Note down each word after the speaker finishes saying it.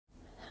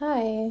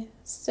Hi,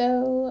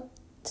 so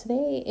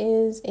today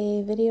is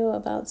a video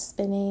about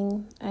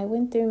spinning. I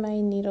went through my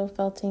needle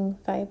felting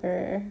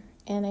fiber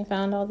and I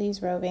found all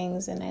these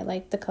rovings and I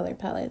like the color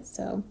palette,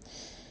 so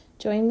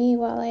join me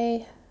while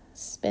I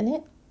spin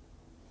it.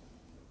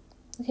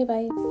 Okay,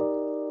 bye.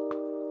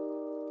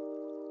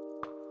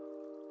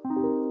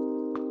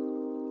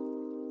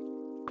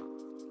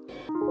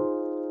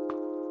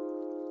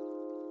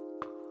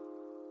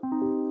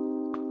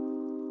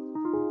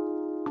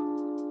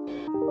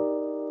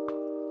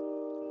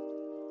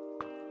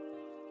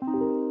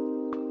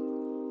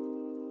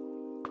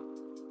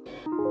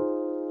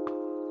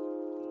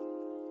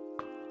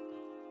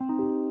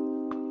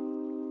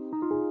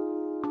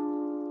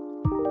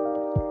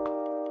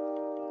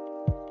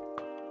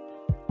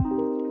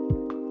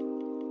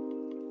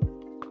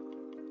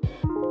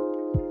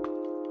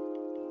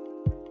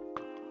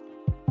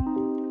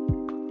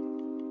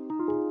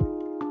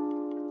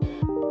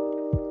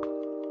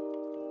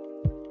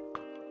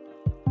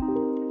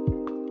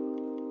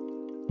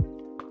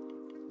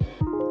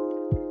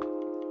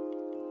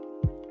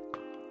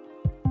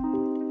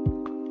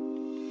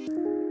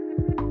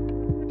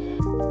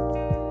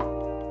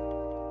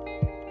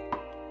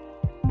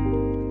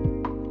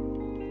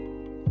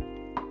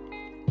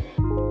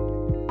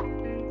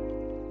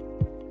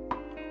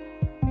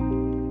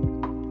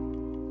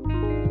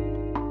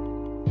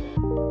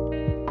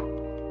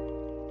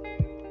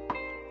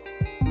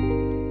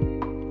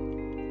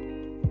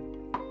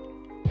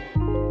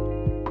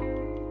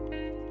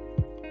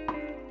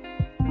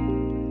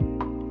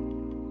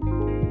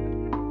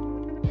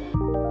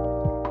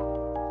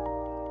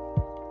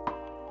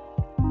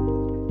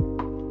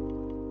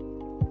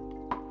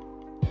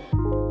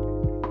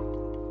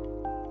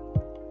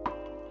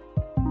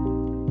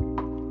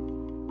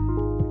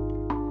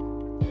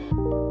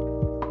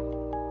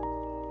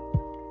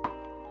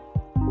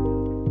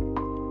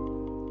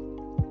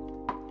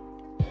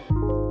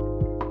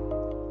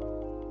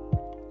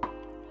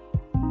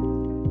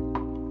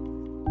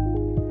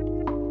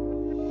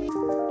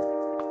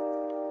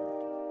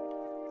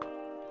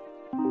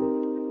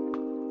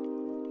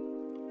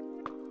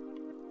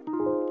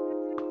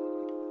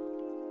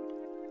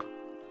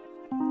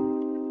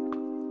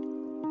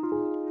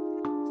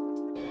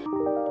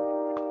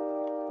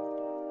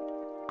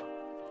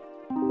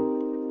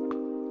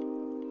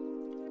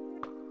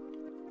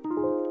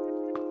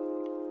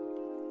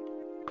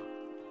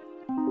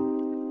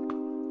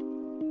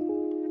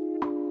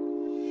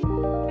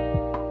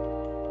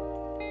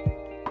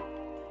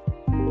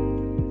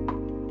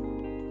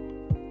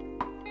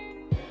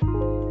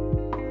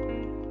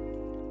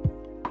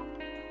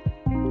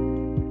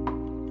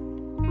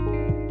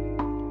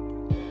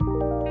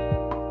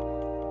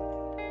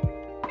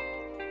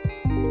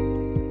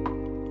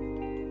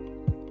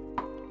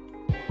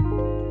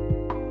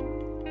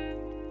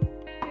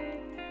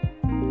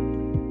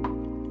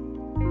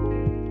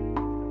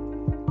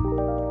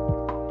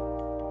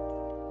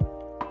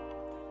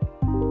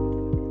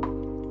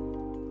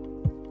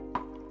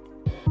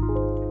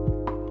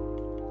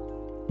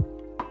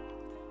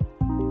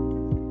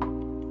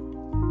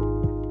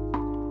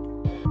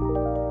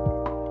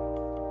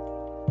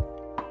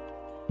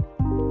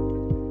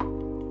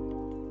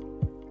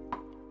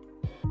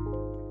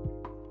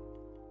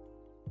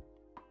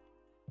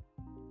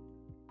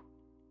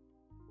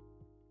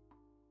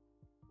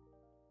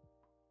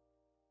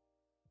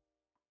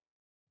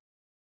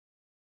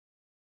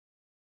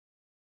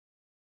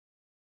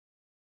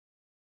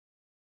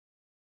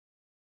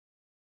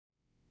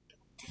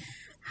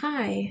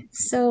 Hi,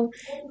 so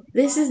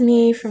this is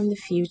me from the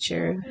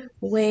future,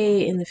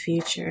 way in the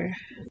future.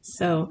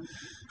 So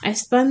I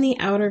spun the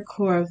outer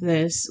core of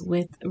this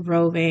with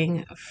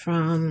Roving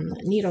from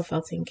Needle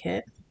Felting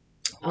Kit.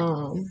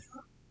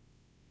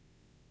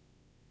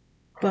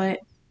 But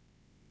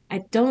I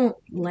don't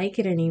like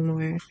it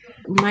anymore.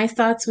 My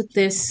thoughts with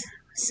this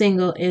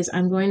single is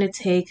I'm going to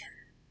take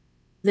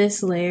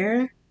this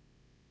layer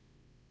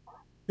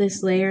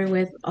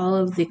with all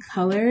of the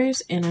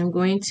colors, and I'm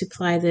going to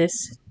apply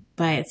this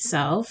by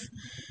itself,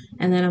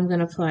 and then I'm going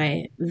to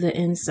apply the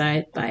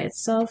inside by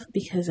itself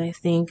because I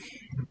think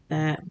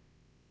that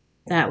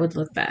would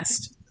look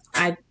best.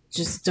 I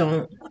just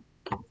don't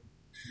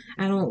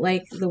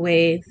like the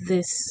way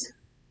this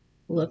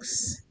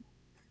looks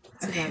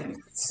together.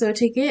 So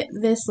to get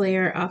this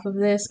layer off of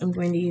this, I'm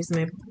going to use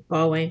my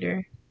ball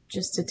winder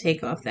just to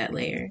take off that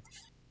layer.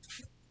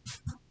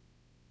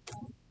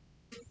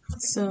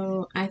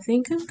 So I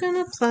think I'm going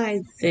to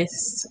apply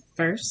this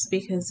first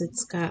because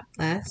it's got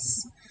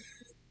less.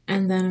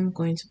 And then I'm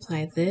going to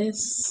apply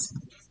this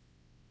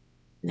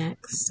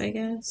next, I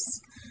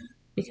guess,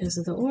 because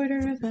of the order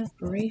of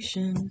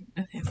operation.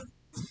 Okay.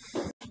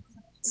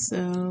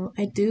 So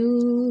I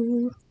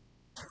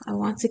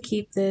want to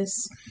keep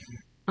this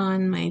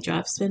on my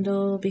drop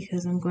spindle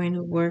because I'm going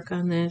to work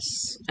on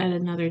this at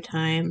another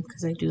time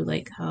because I do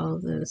like how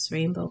this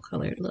rainbow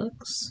colored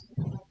looks.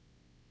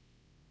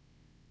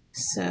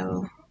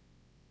 So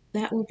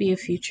that will be a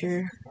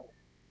future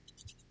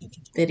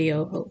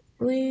video,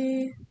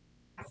 hopefully.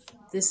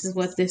 this is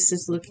what this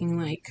is looking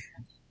like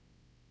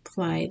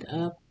plied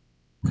up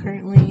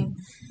currently.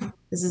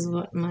 This is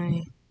what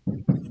my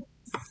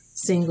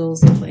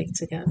singles look like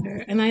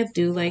together, and I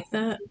do like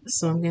that,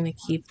 so I'm gonna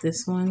keep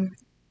this one.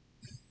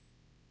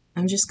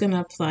 I'm just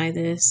gonna apply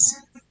this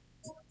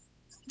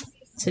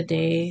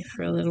today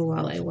for a little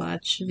while I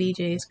watch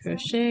VJ's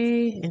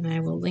Crochet, and I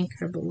will link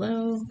her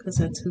below because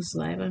that's whose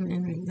live I'm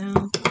in right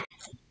now.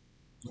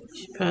 You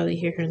should probably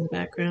hear her in the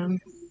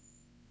background,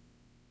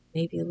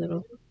 maybe a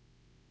little.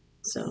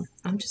 So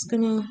I'm just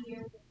gonna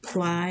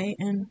fly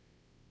and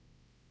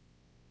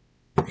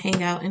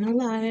hang out in a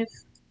live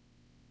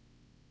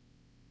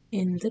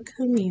in the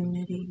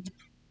community,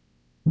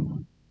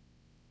 and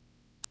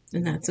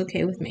that's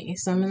okay with me.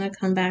 So I'm gonna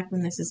come back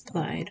when this is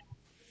plied.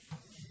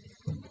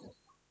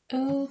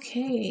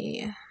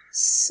 Okay,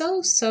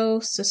 so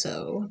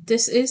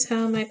this is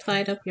how my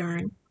plied up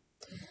yarn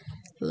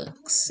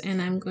looks,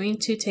 and I'm going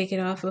to take it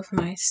off of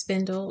my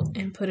spindle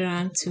and put it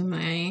onto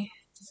my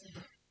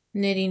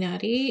nitty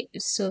natty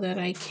so that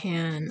I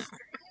can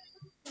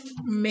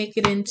make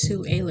it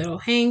into a little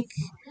hank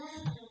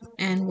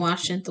and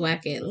wash and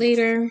thwack it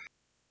later.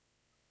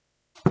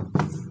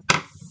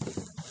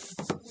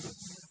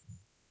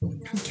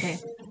 Okay,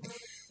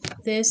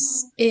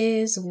 this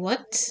is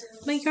what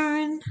my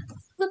yarn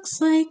looks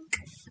like.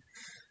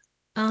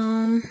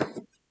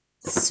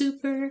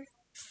 Super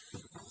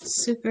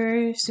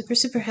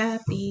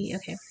happy.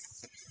 Okay,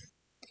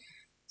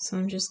 so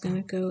I'm just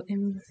gonna go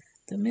in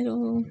the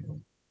middle,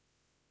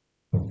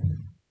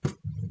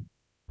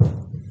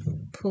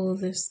 pull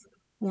this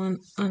one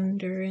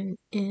under and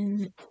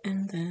in,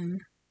 and then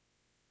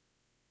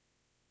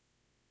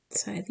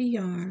tie the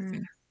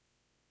yarn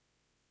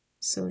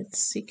so it's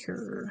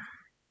secure.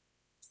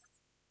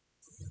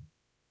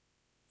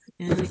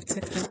 And I like to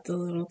cut the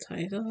little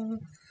ties off.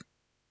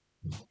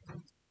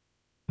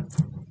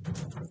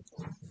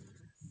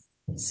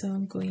 So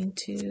I'm going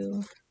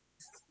to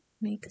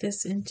make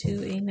this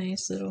into a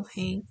nice little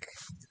hank,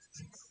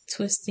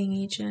 twisting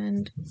each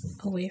end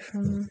away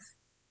from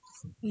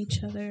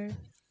each other.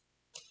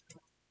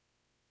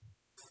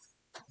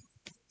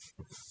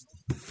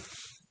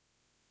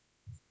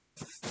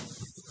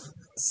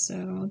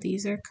 So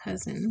these are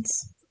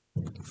cousins,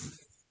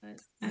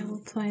 but I will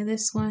apply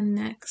this one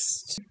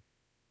next.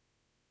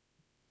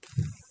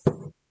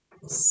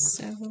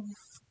 So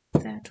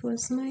that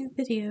was my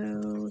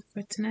video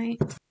for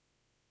tonight.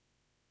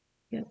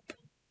 Yep.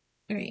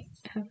 Alright,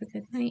 have a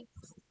good night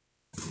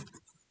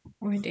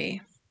or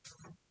day.